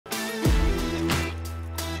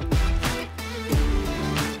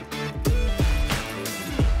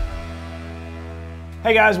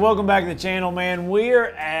Hey guys, welcome back to the channel, man. We're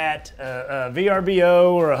at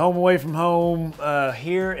VRBO, or a home away from home,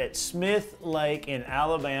 here at Smith Lake in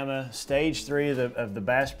Alabama, stage 3 of the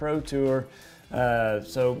Bass Pro Tour.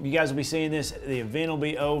 So you guys will be seeing this. The event will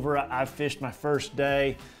be over. I fished my first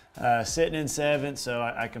day, sitting in 7th, so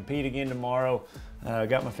I compete again tomorrow.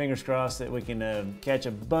 Got my fingers crossed that we can catch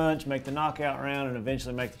a bunch, make the knockout round, and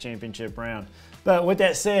eventually make the championship round. But with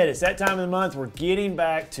that said, it's that time of the month. We're getting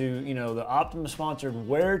back to, you know, the Optima sponsored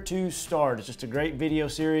Where to Start. It's just a great video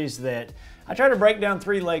series that I try to break down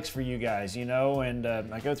 3 lakes for you guys, you know, and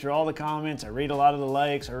I go through all the comments. I read a lot of the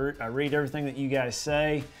lakes. I read everything that you guys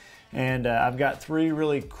say. And I've got 3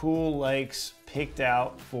 really cool lakes picked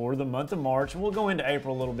out for the month of March. We'll go into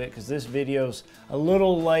April a little bit because this video's a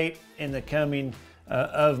little late in the coming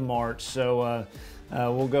of March. So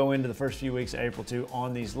we'll go into the first few weeks of April too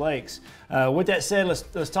on these lakes. With that said,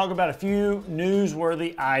 let's talk about a few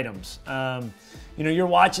newsworthy items. You know, you're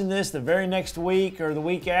watching this the very next week or the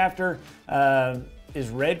week after is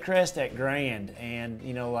Red Crest at Grand, and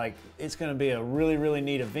you know, like, it's going to be a really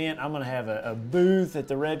neat event. I'm going to have a booth at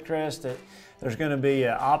the Red Crest. There's going to be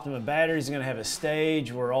Optima batteries. Going to have a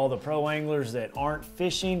stage where all the pro anglers that aren't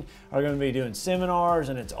fishing are going to be doing seminars,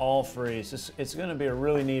 and it's all free. It's going to be a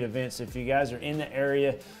really neat event. So if you guys are in the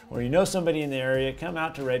area or you know somebody in the area, come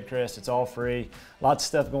out to Red Crest. It's all free. Lots of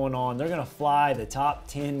stuff going on. They're going to fly the top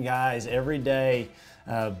 10 guys every day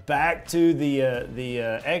back to the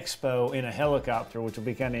expo in a helicopter, which will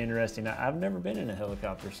be kind of interesting. I've never been in a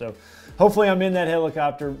helicopter, so hopefully I'm in that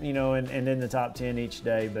helicopter, you know, and in the top 10 each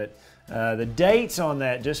day. But the dates on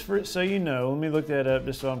that, just so you know, let me look that up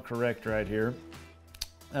just so I'm correct right here.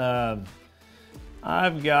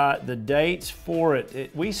 I've got the dates for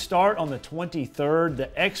it. We start on the 23rd. The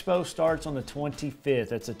expo starts on the 25th.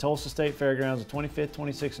 That's the Tulsa State Fairgrounds, the 25th,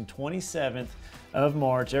 26th, and 27th of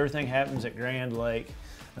March. Everything happens at Grand Lake.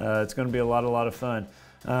 It's going to be a lot of fun.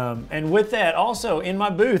 And with that, also in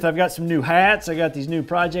my booth, I've got some new hats. I got these new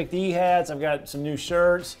Project E hats. I've got some new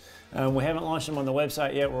shirts. We haven't launched them on the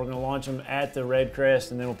website yet. We're going to launch them at the Red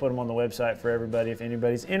Crest, and then we'll put them on the website for everybody if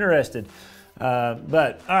anybody's interested.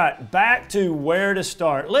 But all right, back to where to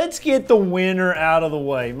start. Let's get the winner out of the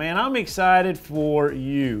way. Man, I'm excited for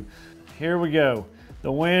you. Here we go.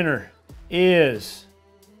 The winner is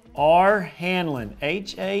R. Hanlon,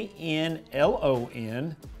 H-A-N-L-O-N.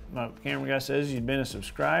 My camera guy says you've been a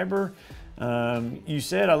subscriber. You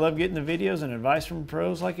said, I love getting the videos and advice from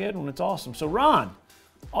pros like Edwin. It's awesome. So Ron,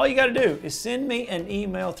 all you got to do is send me an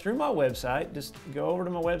email through my website. Just go over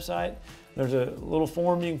to my website. There's a little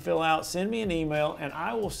form you can fill out. Send me an email, and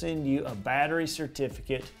I will send you a battery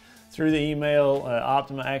certificate through the email.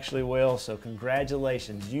 Optima actually will, so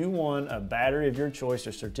congratulations. You won a battery of your choice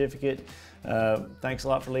or certificate. Thanks a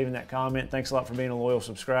lot for leaving that comment. Thanks a lot for being a loyal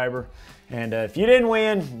subscriber. And if you didn't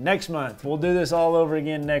win, next month. We'll do this all over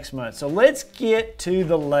again next month. So let's get to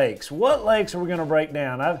the lakes. What lakes are we going to break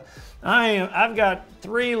down? I've got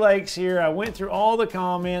 3 lakes here. I went through all the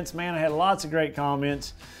comments. Man, I had lots of great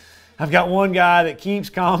comments. I've got one guy that keeps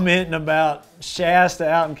commenting about Shasta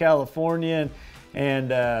out in California, and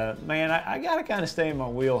man, I gotta kind of stay in my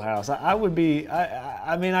wheelhouse. I mean,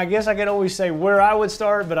 I guess I could always say where I would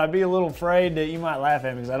start, but I'd be a little afraid that you might laugh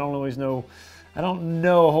at me because I don't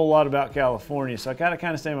know a whole lot about California, so I gotta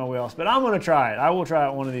kind of stay in my wheelhouse. But I'm gonna try it. I will try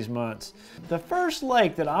it one of these months. The first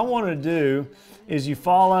lake that I want to do is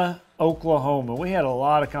Eufaula, Oklahoma. We had a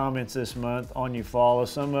lot of comments this month on Eufaula.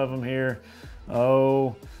 Some of them here.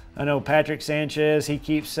 Oh, I know Patrick Sanchez, he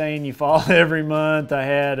keeps saying Eufaula every month. I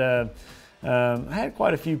had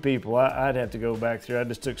quite a few people. I'd have to go back through. I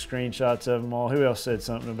just took screenshots of them all. Who else said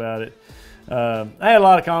something about it? I had a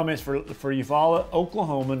lot of comments for Eufaula,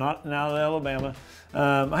 Oklahoma, not Alabama.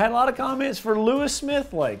 I had a lot of comments for Lewis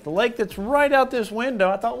Smith Lake, the lake that's right out this window.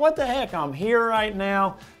 I thought, what the heck, I'm here right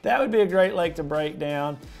now. That would be a great lake to break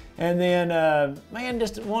down. And then, man,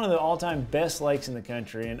 just one of the all-time best lakes in the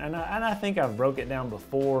country. And I think I've broke it down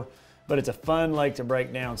before, but it's a fun lake to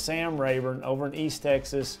break down. Sam Rayburn over in East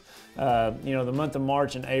Texas. You know, the month of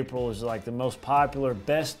March and April is like the most popular,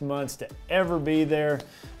 best months to ever be there.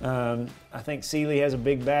 I think Sealy has a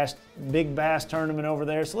big bass tournament over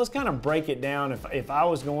there. So let's kind of break it down. If I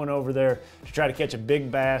was going over there to try to catch a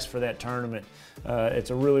big bass for that tournament, it's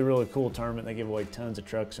a really cool tournament. They give away tons of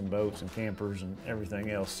trucks and boats and campers and everything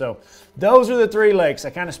else. So those are the 3 lakes. I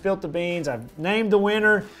kind of spilt the beans. I've named the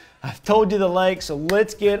winner. I've told you the lake, so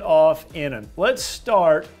let's get off in them. Let's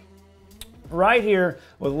start right here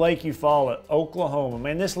with Lake Eufaula, Oklahoma.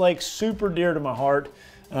 Man, this lake's super dear to my heart.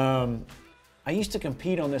 I used to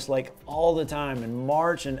compete on this lake all the time, and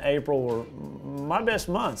March and April were my best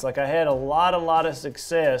months. Like, I had a lot of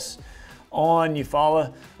success on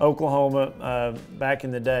Eufaula, Oklahoma back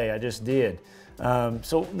in the day. I just did.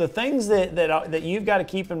 So the things that you've got to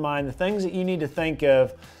keep in mind, the things that you need to think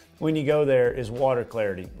of when you go there is water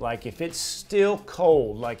clarity. Like if it's still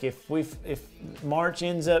cold, like if March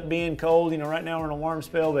ends up being cold, you know, right now we're in a warm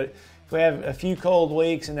spell, but if we have a few cold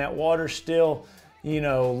weeks and that water's still, you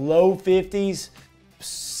know, low 50s,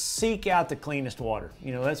 seek out the cleanest water.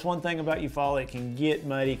 You know, that's one thing about Eufaula. It can get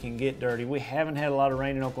muddy, can get dirty. We haven't had a lot of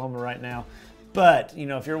rain in Oklahoma right now, but, you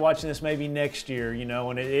know, if you're watching this maybe next year, you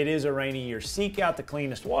know, and it is a rainy year, seek out the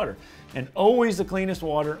cleanest water. And always the cleanest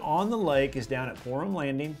water on the lake is down at Porum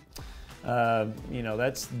Landing. You know,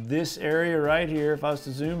 that's this area right here. If I was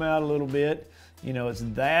to zoom out a little bit, you know, it's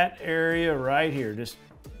that area right here. Just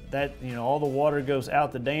that, you know, all the water goes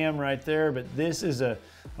out the dam right there, but this is a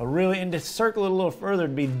really, and to circle it a little further,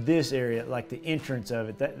 it'd be this area, like the entrance of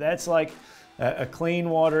it. That's like a clean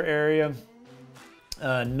water area.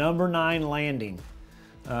 Number 9 landing.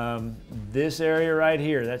 This area right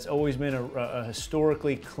here, that's always been a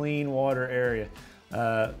historically clean water area.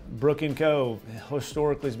 Brook and Cove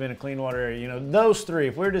historically has been a clean water area. You know, those three,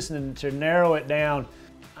 if we're just to narrow it down,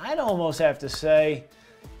 I'd almost have to say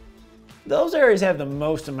those areas have the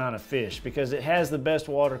most amount of fish because it has the best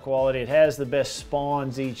water quality, it has the best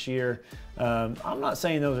spawns each year. I'm not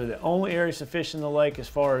saying those are the only areas to fish in the lake as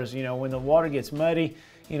far as, you know, when the water gets muddy,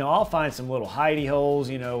 you know, I'll find some little hidey holes,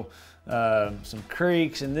 you know, some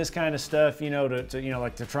creeks and this kind of stuff, you know, to you know,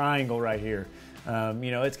 like the triangle right here.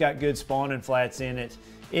 You know, it's got good spawning flats in it.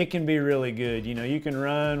 It can be really good. You know, you can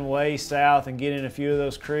run way south and get in a few of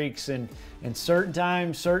those creeks, and certain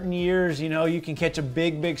times, certain years, you know, you can catch a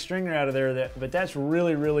big stringer out of there. But that's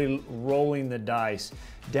really rolling the dice.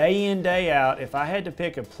 Day in, day out, if I had to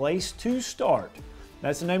pick a place to start,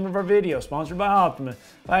 that's the name of our video, sponsored by Optima.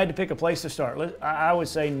 If I had to pick a place to start, I would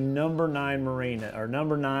say number 9 Marina, or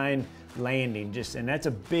number 9 Landing. And that's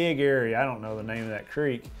a big area. I don't know the name of that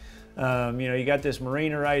creek. You know, you got this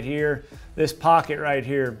marina right here, this pocket right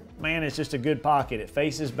here. Man, it's just a good pocket. It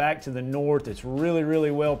faces back to the north. It's really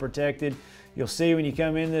well protected. You'll see when you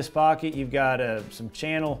come in this pocket, you've got some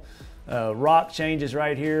channel rock changes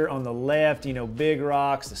right here on the left, you know, big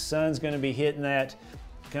rocks. The sun's going to be hitting that.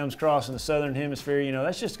 Comes across in the southern hemisphere, you know,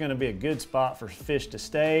 that's just going to be a good spot for fish to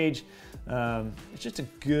stage. It's just a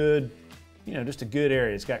good, you know, just a good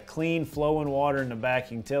area. It's got clean flowing water in the back.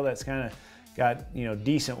 You can tell that's kind of got, you know,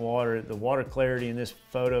 decent water. The water clarity in this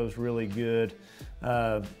photo is really good.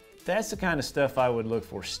 That's the kind of stuff I would look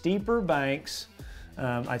for. Steeper banks.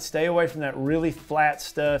 I'd stay away from that really flat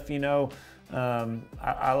stuff, you know.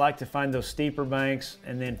 I like to find those steeper banks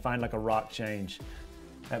and then find like a rock change.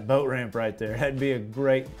 That boat ramp right there, that'd be a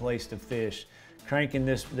great place to fish. Cranking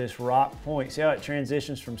this rock point. See how it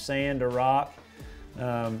transitions from sand to rock?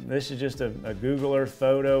 This is just a Google Earth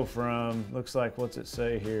photo from, looks like, what's it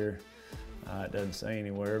say here? It doesn't say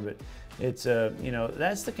anywhere, but it's, you know,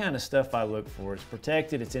 that's the kind of stuff I look for. It's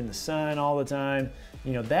protected, it's in the sun all the time.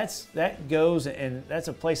 You know, that goes, and that's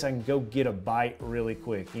a place I can go get a bite really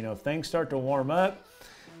quick. You know, if things start to warm up,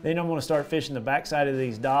 then I'm going to start fishing the backside of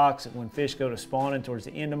these docks when fish go to spawning towards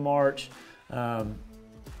the end of March.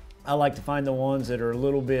 I like to find the ones that are a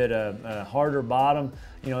little bit harder bottom.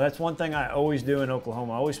 You know, that's one thing I always do in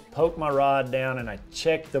Oklahoma. I always poke my rod down and I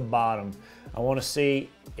check the bottom. I want to see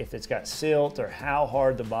if it's got silt or how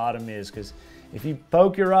hard the bottom is, because if you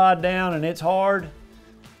poke your rod down and it's hard,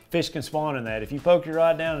 fish can spawn in that. If you poke your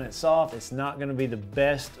rod down and it's soft, it's not going to be the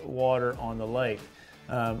best water on the lake.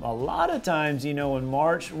 A lot of times, you know, in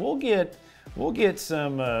March, we'll get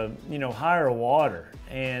some, you know, higher water,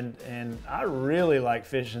 and I really like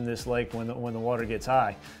fishing this lake when the water gets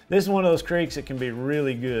high. This is one of those creeks that can be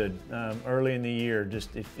really good early in the year. Just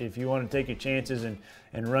if you want to take your chances and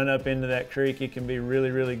run up into that creek, it can be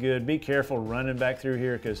really good. Be careful running back through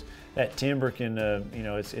here, because that timber can, you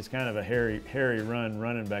know, it's kind of a hairy run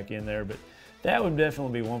running back in there. But that would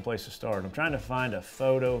definitely be one place to start. I'm trying to find a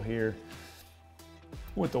photo here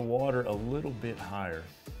with the water a little bit higher.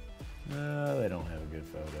 They don't have a good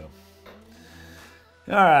photo.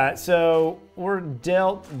 All right, so we're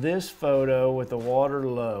dealt this photo with the water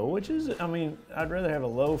low, which is, I mean, I'd rather have a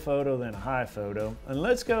low photo than a high photo. And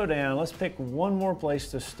let's go down, let's pick one more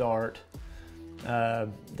place to start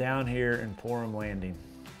down here in Porum Landing.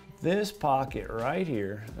 This pocket right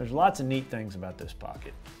here, there's lots of neat things about this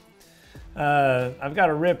pocket. I've got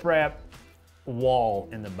a riprap wall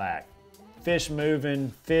in the back. Fish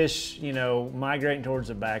moving, fish, you know, migrating towards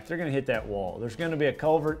the back, they're gonna hit that wall. There's gonna be a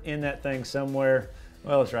culvert in that thing somewhere.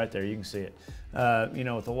 Well, it's right there, you can see it. You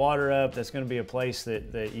know, with the water up, that's gonna be a place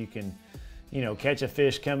that you can you know, catch a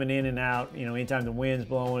fish coming in and out. You know, anytime the wind's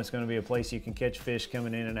blowing, it's going to be a place you can catch fish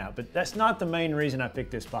coming in and out. But that's not the main reason I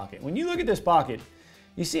picked this pocket. When you look at this pocket,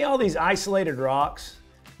 you see all these isolated rocks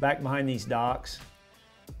back behind these docks?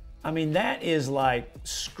 I mean, that is like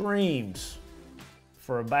screams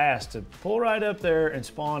for a bass to pull right up there and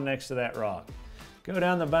spawn next to that rock. Go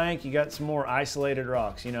down the bank, you got some more isolated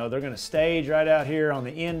rocks. You know, they're gonna stage right out here on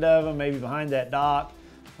the end of them, maybe behind that dock.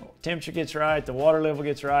 Temperature gets right, the water level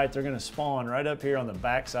gets right, they're gonna spawn right up here on the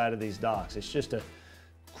back side of these docks. It's just a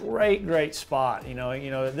great, great spot. You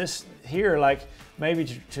know, this here, like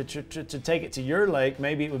maybe to take it to your lake,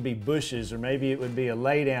 maybe it would be bushes or maybe it would be a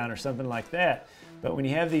laydown or something like that. But when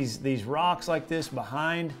you have these rocks like this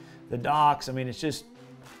behind the docks, I mean, it's just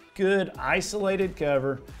good isolated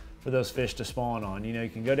cover for those fish to spawn on. You know, you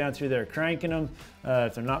can go down through there cranking them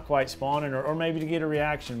if they're not quite spawning, or maybe to get a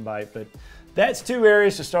reaction bite. But that's 2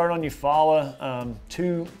 areas to start on Eufaula.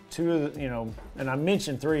 Two of the, you know, and I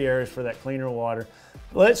mentioned 3 areas for that cleaner water.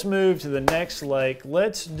 Let's move to the next lake.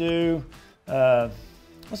 Let's do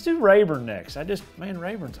Rayburn next. Man,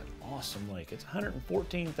 Rayburn's an awesome lake. It's a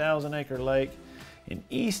 114,000 acre lake in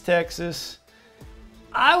East Texas.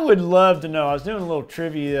 I would love to know, I was doing a little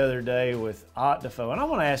trivia the other day with Ott Defoe, and I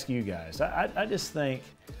want to ask you guys. I just think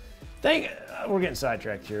we're getting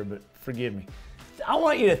sidetracked here, but forgive me. I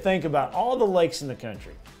want you to think about all the lakes in the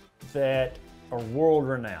country that are world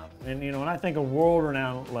renowned. And you know, when I think of world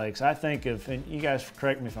renowned lakes, I think of, and you guys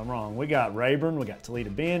correct me if I'm wrong, we got Rayburn, we got Toledo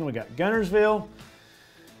Bend, we got Guntersville,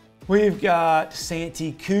 we've got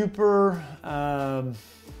Santee Cooper,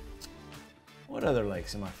 what other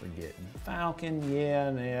lakes am I forgetting? Falcon,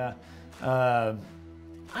 yeah. I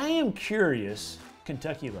am curious,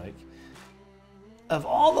 Kentucky Lake, of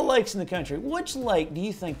all the lakes in the country, which lake do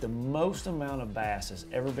you think the most amount of bass has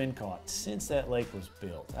ever been caught since that lake was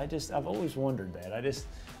built? I've always wondered that.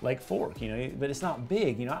 Lake Fork, you know, but it's not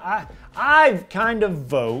big. You know, I kind of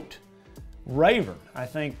vote Rayburn. I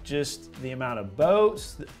think just the amount of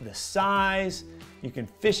boats, the size, you can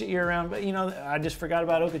fish it year round, but you know, I just forgot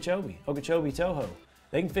about Okeechobee, Toho.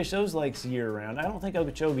 They can fish those lakes year round. I don't think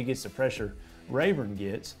Okeechobee gets the pressure Rayburn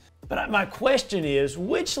gets. But my question is,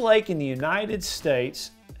 which lake in the United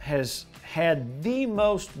States has had the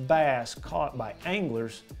most bass caught by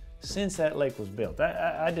anglers since that lake was built?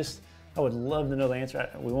 I would love to know the answer.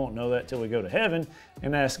 We won't know that till we go to heaven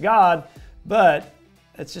and ask God, but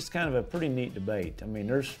it's just kind of a pretty neat debate. I mean,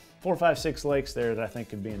 there's 4, 5, 6 lakes there that I think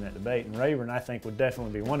could be in that debate, and Rayburn, I think, would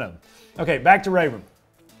definitely be one of them. Okay, back to Rayburn.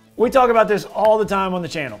 We talk about this all the time on the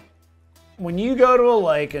channel. When you go to a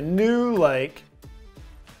lake, a new lake,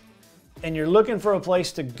 and you're looking for a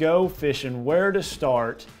place to go fishing, where to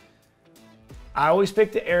start, I always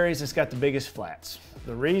pick the areas that's got the biggest flats.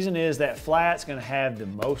 The reason is that flat's gonna have the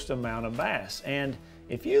most amount of bass. And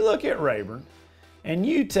if you look at Rayburn, and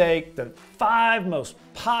you take the 5 most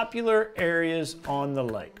popular areas on the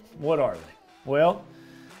lake, what are they? Well,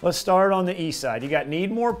 let's start on the east side. You got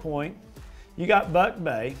Needmore Point, you got Buck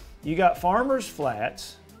Bay, you got Farmers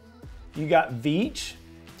Flats, you got Veach,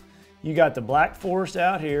 you got the Black Forest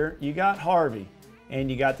out here, you got Harvey,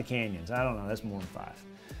 and you got the canyons. I don't know, that's more than 5.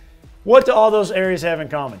 What do all those areas have in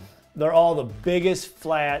common? They're all the biggest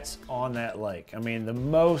flats on that lake. I mean, the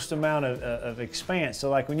most amount of expanse. So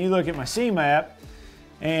like when you look at my sea map,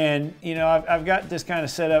 and you know, I've got this kind of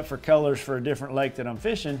set up for colors for a different lake that I'm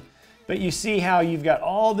fishing, but you see how you've got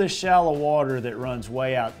all this shallow water that runs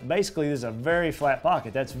way out. Basically, this is a very flat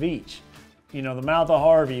pocket. That's Veach. You know, the mouth of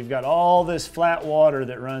Harvey, you've got all this flat water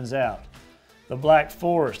that runs out. The Black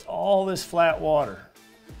Forest, all this flat water.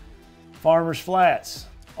 Farmers Flats,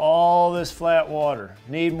 all this flat water.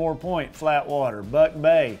 Needmore Point, flat water. Buck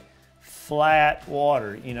Bay, flat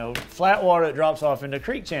water. You know, flat water that drops off into a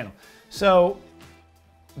creek channel. So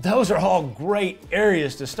those are all great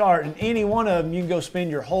areas to start, and any one of them you can go spend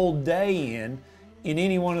your whole day in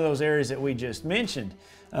any one of those areas that we just mentioned.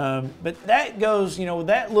 But that goes, you know,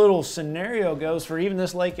 that little scenario goes for even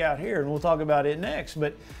this lake out here, and we'll talk about it next.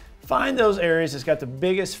 But find those areas that's got the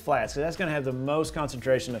biggest flats, because that's going to have the most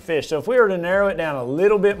concentration of fish. So if we were to narrow it down a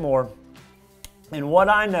little bit more, and what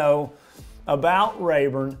I know about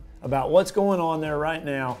Rayburn, about what's going on there right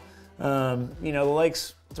now, you know, the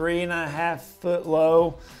lake's 3.5 foot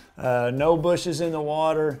low, no bushes in the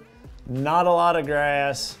water, not a lot of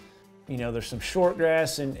grass. You know, there's some short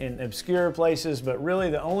grass in obscure places, but really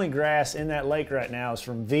the only grass in that lake right now is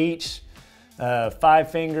from Veach,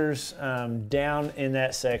 5 Fingers, down in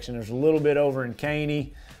that section. There's a little bit over in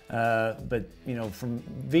Caney, but you know, from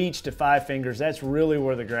Veach to 5 Fingers, that's really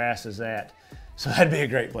where the grass is at. So that'd be a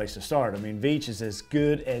great place to start. I mean, Veach is as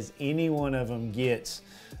good as any one of them gets,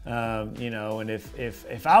 you know, and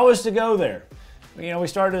if I was to go there, you know, we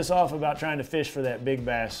started this off about trying to fish for that big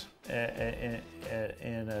bass in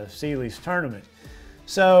Seeley's tournament.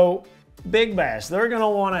 So big bass, they're gonna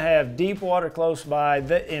wanna have deep water close by.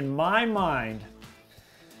 That, in my mind,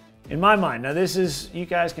 now this is, you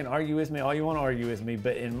guys can argue with me all you want to argue with me,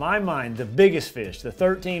 but in my mind, the biggest fish, the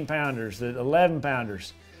 13 pounders, the 11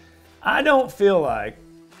 pounders, I don't feel like,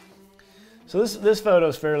 so this photo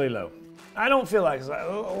is fairly low. I don't feel like,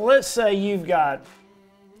 let's say you've got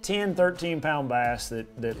 10, 13 pound bass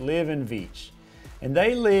that live in Veach, and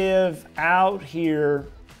they live out here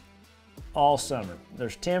all summer.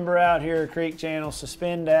 There's timber out here, creek channels,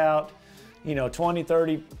 suspend out, you know, 20,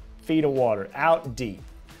 30 feet of water, out deep.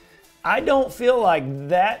 I don't feel like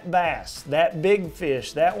that bass, that big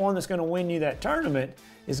fish, that one that's gonna win you that tournament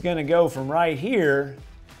is gonna go from right here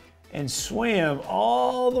and swim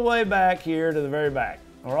all the way back here to the very back,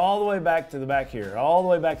 or all the way back to the back here, all the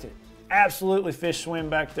way back to, absolutely fish swim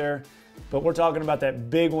back there, but we're talking about that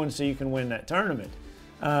big one so you can win that tournament.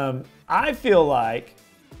 I feel like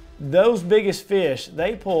those biggest fish,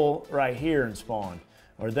 they pull right here and spawn.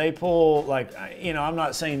 Or they pull, like, you know, I'm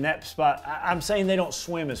not saying that spot, I'm saying they don't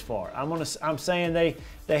swim as far. I'm saying they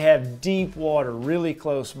have deep water really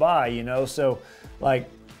close by, you know? So, like,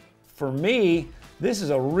 for me, this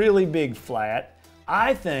is a really big flat.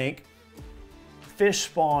 I think fish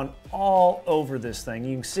spawn all over this thing.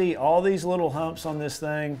 You can see all these little humps on this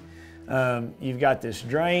thing. You've got this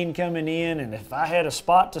drain coming in, and if I had a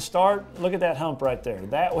spot to start, look at that hump right there.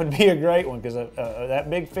 That would be a great one, because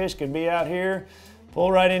that big fish could be out here,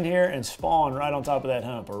 pull right in here and spawn right on top of that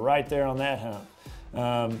hump, or right there on that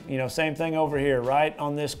hump. You know, same thing over here, right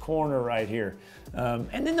on this corner right here.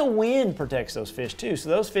 And then the wind protects those fish too. So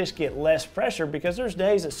those fish get less pressure, because there's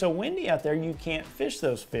days it's so windy out there you can't fish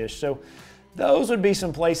those fish. So those would be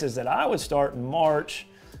some places that I would start in March.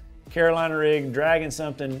 Carolina rig, dragging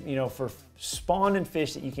something, you know, for spawning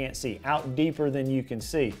fish that you can't see, out deeper than you can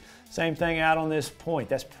see. Same thing out on this point.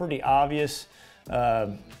 That's pretty obvious.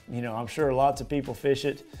 You know, I'm sure lots of people fish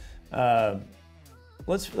it.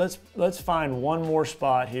 Let's find one more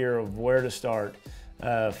spot here of where to start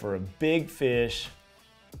for a big fish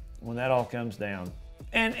when that all comes down.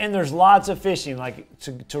 And there's lots of fishing, like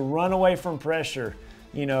to run away from pressure,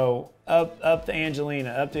 you know, up the Angelina,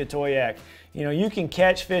 up the Atoyac. You know, you can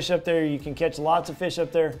catch fish up there. You can catch lots of fish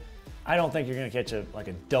up there. I don't think you're going to catch like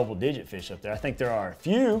a double-digit fish up there. I think there are a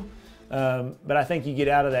few. But I think you get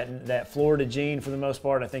out of that Florida gene for the most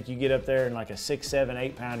part. I think you get up there and like a 6, 7,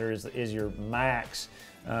 8 pounder is your max.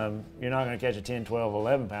 You're not going to catch a 10, 12,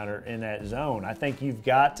 11 pounder in that zone. I think you've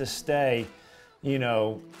got to stay, you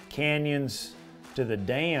know, canyons to the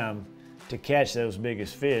dam to catch those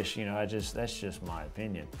biggest fish. You know, that's just my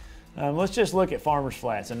opinion. Let's just look at Farmers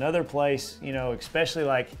Flats, another place, you know, especially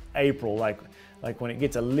like April, like when it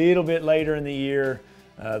gets a little bit later in the year.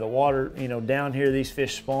 The water, you know, down here, these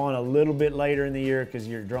fish spawn a little bit later in the year because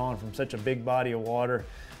you're drawing from such a big body of water.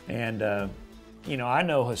 And, you know, I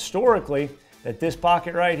know historically that this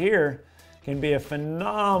pocket right here can be a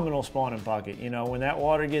phenomenal spawning pocket. You know, when that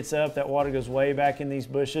water gets up, that water goes way back in these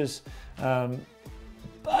bushes.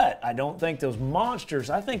 But I don't think those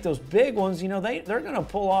monsters, I think those big ones, you know, they're going to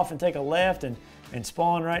pull off and take a left and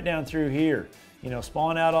spawn right down through here. You know,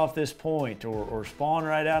 spawn out off this point, or spawn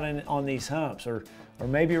right out on these humps, or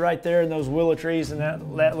maybe right there in those willow trees in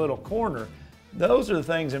that little corner. Those are the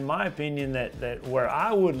things, in my opinion, that where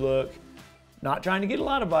I would look, not trying to get a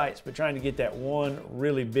lot of bites, but trying to get that one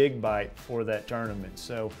really big bite for that tournament.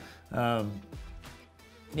 So,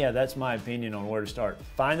 yeah, that's my opinion on where to start.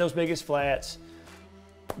 Find those biggest flats.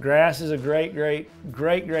 Grass is a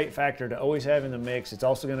great factor to always have in the mix. It's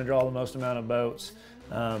also going to draw the most amount of boats.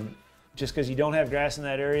 Just because you don't have grass in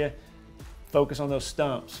that area, focus on those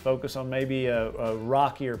stumps. Focus on maybe a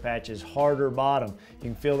rockier patches, harder bottom. You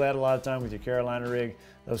can feel that a lot of time with your Carolina rig,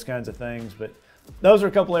 those kinds of things. But those are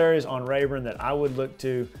a couple areas on Rayburn that I would look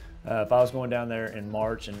to if I was going down there in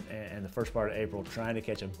March and the first part of April, trying to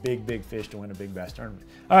catch a big fish to win a big bass tournament.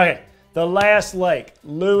 All right, the last lake,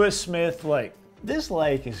 Lewis Smith Lake. This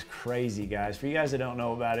lake is crazy, guys. For you guys that don't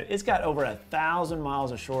know about it, it's got over 1,000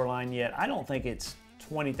 miles of shoreline yet. I don't think it's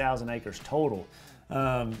 20,000 acres total.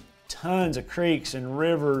 Tons of creeks and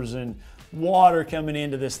rivers and water coming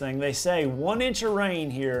into this thing. They say 1 inch of rain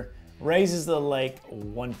here raises the lake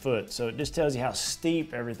 1 foot. So it just tells you how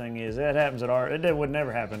steep everything is. That happens it would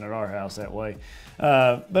never happen at our house that way.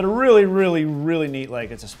 But a really neat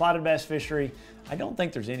lake. It's a spotted bass fishery. I don't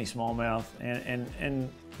think there's any smallmouth and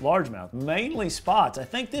largemouth, mainly spots. I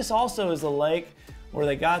think this also is the lake where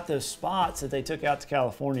they got those spots that they took out to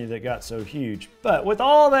California that got so huge. But with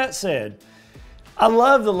all that said, I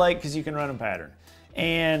love the lake because you can run a pattern.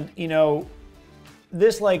 And, you know,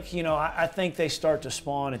 this lake, you know, I think they start to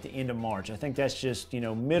spawn at the end of March. I think that's just, you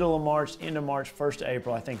know, middle of March, end of March, 1st of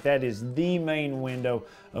April. I think that is the main window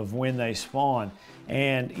of when they spawn.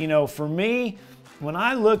 And, you know, for me, when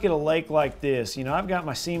I look at a lake like this, you know, I've got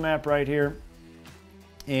my C-map right here,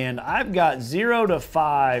 and I've got 0 to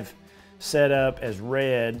 5 set up as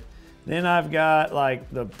red. Then I've got like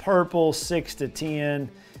the purple 6 to 10,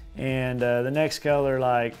 and the next color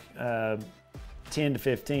like 10 to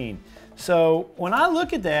 15. So when I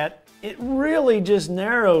look at that, it really just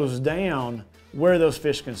narrows down where those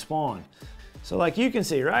fish can spawn. So like you can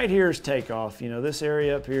see right here is takeoff. You know, this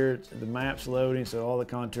area up here, the map's loading, so all the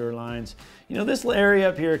contour lines. You know, this area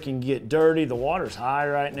up here can get dirty. The water's high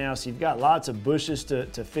right now, so you've got lots of bushes to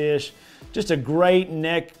fish. Just a great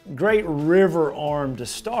river arm to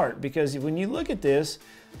start, because when you look at this,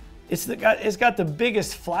 it's got the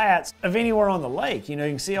biggest flats of anywhere on the lake. You know,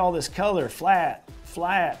 you can see all this color, flat,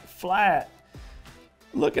 flat, flat.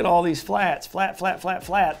 Look at all these flats, flat, flat, flat,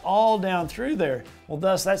 flat, all down through there. Well,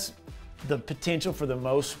 thus that's the potential for the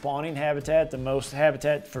most spawning habitat, the most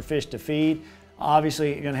habitat for fish to feed.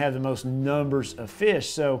 Obviously, you're gonna have the most numbers of fish.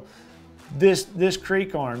 So this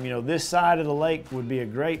creek arm, you know, this side of the lake would be a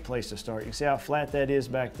great place to start. You can see how flat that is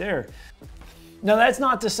back there. Now that's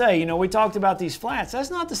not to say, you know, we talked about these flats. That's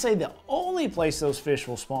not to say the only place those fish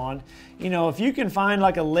will spawn. You know, if you can find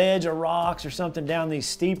like a ledge of rocks or something down these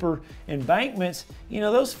steeper embankments, you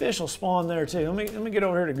know, those fish will spawn there too. Let me get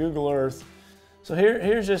over here to Google Earth. So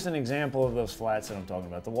here's just an example of those flats that I'm talking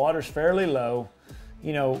about. The water's fairly low.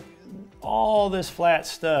 You know, all this flat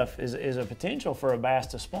stuff is a potential for a bass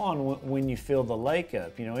to spawn when you fill the lake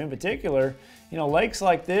up. You know, in particular, you know, lakes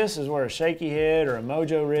like this is where a shaky head or a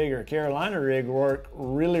mojo rig or a Carolina rig work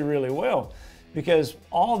really, really well, because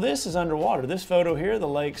all this is underwater. This photo here, the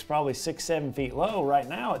lake's probably 6-7 feet low. Right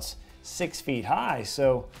now it's 6 feet high.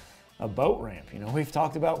 So a boat ramp, you know, we've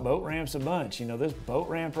talked about boat ramps a bunch. You know, this boat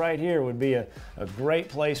ramp right here would be a great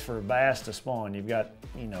place for a bass to spawn. You've got,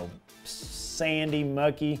 you know, sandy,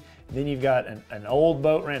 mucky, then you've got an old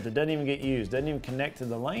boat ramp that doesn't even get used, doesn't even connect to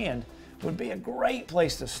the land. Would be a great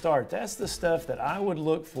place to start. That's the stuff that I would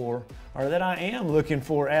look for, or that I am looking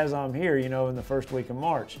for as I'm here, you know, in the first week of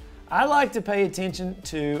March. I like to pay attention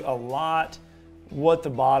to a lot what the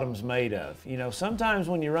bottom's made of. You know, sometimes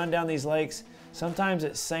when you run down these lakes, sometimes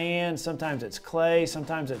it's sand, sometimes it's clay,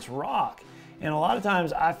 sometimes it's rock. And a lot of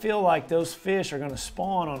times I feel like those fish are gonna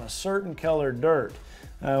spawn on a certain colored dirt.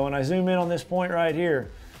 When I zoom in on this point right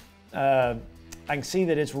here, I can see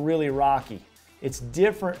that it's really rocky. It's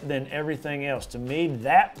different than everything else. To me,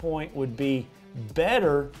 that point would be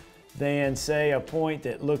better than, say, a point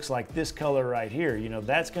that looks like this color right here. You know,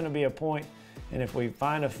 that's gonna be a point, and if we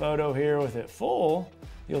find a photo here with it full,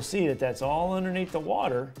 you'll see that that's all underneath the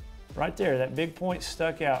water, right there. That big point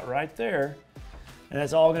stuck out right there. And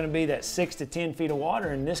that's all gonna be that 6 to 10 feet of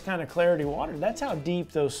water. In this kind of clarity water, that's how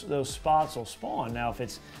deep those spots will spawn. Now, if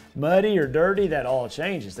it's muddy or dirty, that all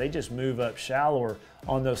changes. They just move up shallower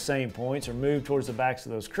on those same points or move towards the backs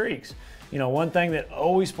of those creeks. You know, one thing that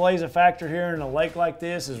always plays a factor here in a lake like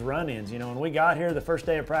this is run-ins. You know, when we got here the first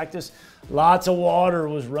day of practice, lots of water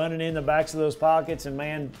was running in the backs of those pockets, and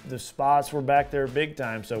man, the spots were back there big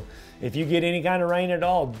time. So if you get any kind of rain at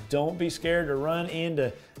all, don't be scared to run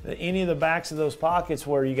into any of the backs of those pockets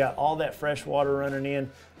where you got all that fresh water running in.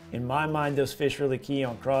 In my mind, those fish really key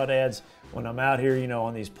on crawdads. When I'm out here, you know,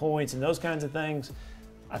 on these points and those kinds of things,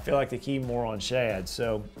 I feel like they key more on shad.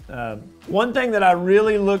 So one thing that I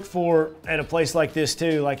really look for at a place like this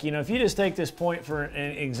too, like, you know, if you just take this point for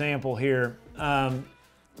an example here,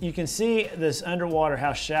 you can see this underwater,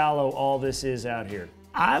 how shallow all this is out here.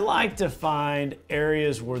 I like to find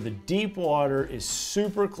areas where the deep water is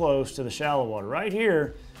super close to the shallow water. Right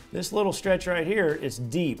here, this little stretch right here, it's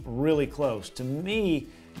deep, really close. To me,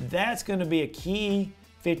 that's gonna be a key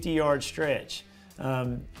 50-yard stretch.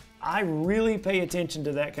 I really pay attention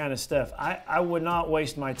to that kind of stuff. I would not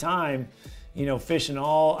waste my time, you know, fishing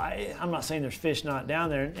all. I'm not saying there's fish not down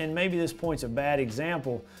there, and maybe this point's a bad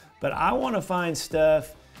example, but I want to find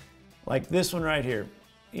stuff like this one right here.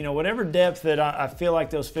 You know, whatever depth that I feel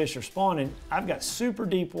like those fish are spawning, I've got super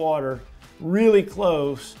deep water really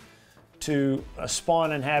close to a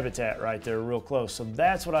spawning habitat right there, real close. So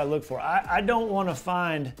that's what I look for. I don't want to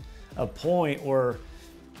find a point where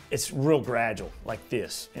it's real gradual like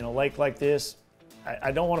this. In a lake like this,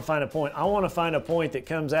 I don't want to find a point. I want to find a point that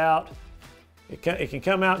comes out, it can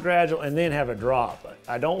come out gradual and then have a drop.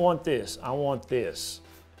 I don't want this, I want this.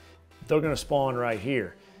 They're gonna spawn right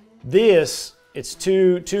here. This it's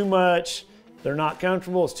too much. They're not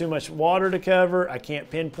comfortable. It's too much water to cover. I can't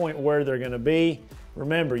pinpoint where they're going to be.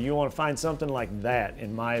 Remember, you want to find something like that,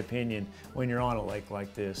 in my opinion, when you're on a lake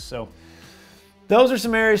like this. So those are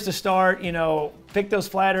some areas to start. You know, pick those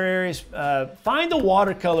flatter areas. Find the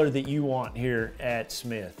watercolor that you want here at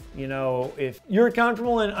Smith. You know, if you're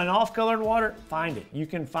comfortable in an off-colored water, find it. You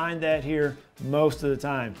can find that here most of the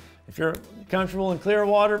time. If you're comfortable in clear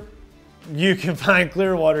water, you can find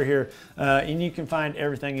clear water here, and you can find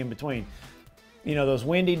everything in between. You know, those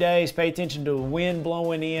windy days, pay attention to the wind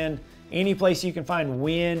blowing in. Any place you can find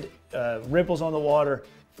wind, ripples on the water,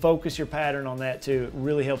 focus your pattern on that too. It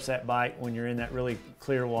really helps that bite when you're in that really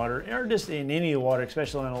clear water, or just in any of the water,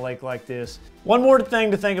 especially on a lake like this. One more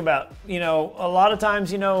thing to think about, you know, a lot of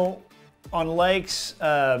times, you know, on lakes,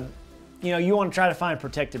 you know, you want to try to find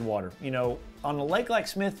protected water. You know, on a lake like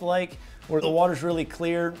Smith Lake, where the water's really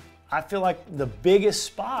clear, I feel like the biggest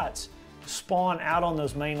spots spawn out on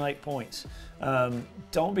those main lake points.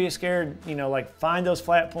 Don't be scared, you know, like find those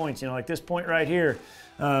flat points, you know, like this point right here.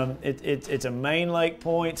 It's a main lake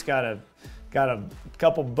point. It's got a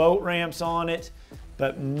couple boat ramps on it,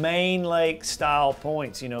 but main lake style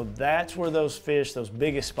points, you know, that's where those fish, those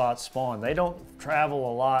biggest spots spawn. They don't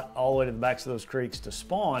travel a lot all the way to the backs of those creeks to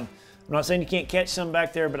spawn. I'm not saying you can't catch some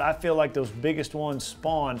back there, but I feel like those biggest ones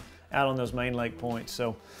spawn out on those main lake points.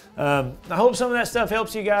 So I hope some of that stuff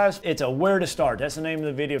helps you guys. It's a where to start. That's the name of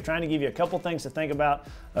the video. Trying to give you a couple things to think about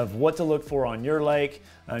of what to look for on your lake.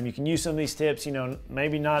 You can use some of these tips, you know,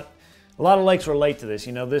 maybe not, a lot of lakes relate to this.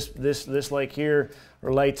 You know, this lake here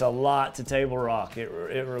relates a lot to Table Rock. It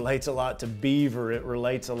relates a lot to Beaver. It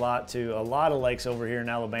relates a lot to a lot of lakes over here in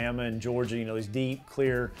Alabama and Georgia, you know, these deep,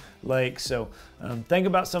 clear lakes. So think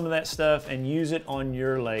about some of that stuff and use it on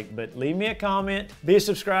your lake. But leave me a comment. Be a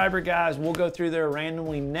subscriber, guys. We'll go through there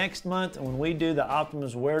randomly next month when we do the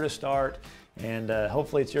Optimus where to start. And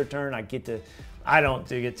hopefully it's your turn. I don't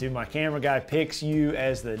get to. My camera guy picks you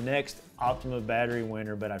as the next Optima battery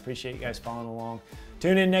winner, but I appreciate you guys following along.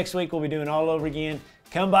 Tune in next week. We'll be doing all over again.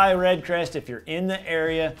 Come by Red Crest if you're in the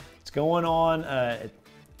area. It's going on at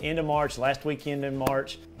end of March, last weekend in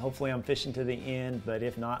March. Hopefully I'm fishing to the end, but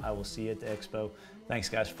if not, I will see you at the expo. Thanks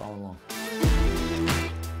guys for following along.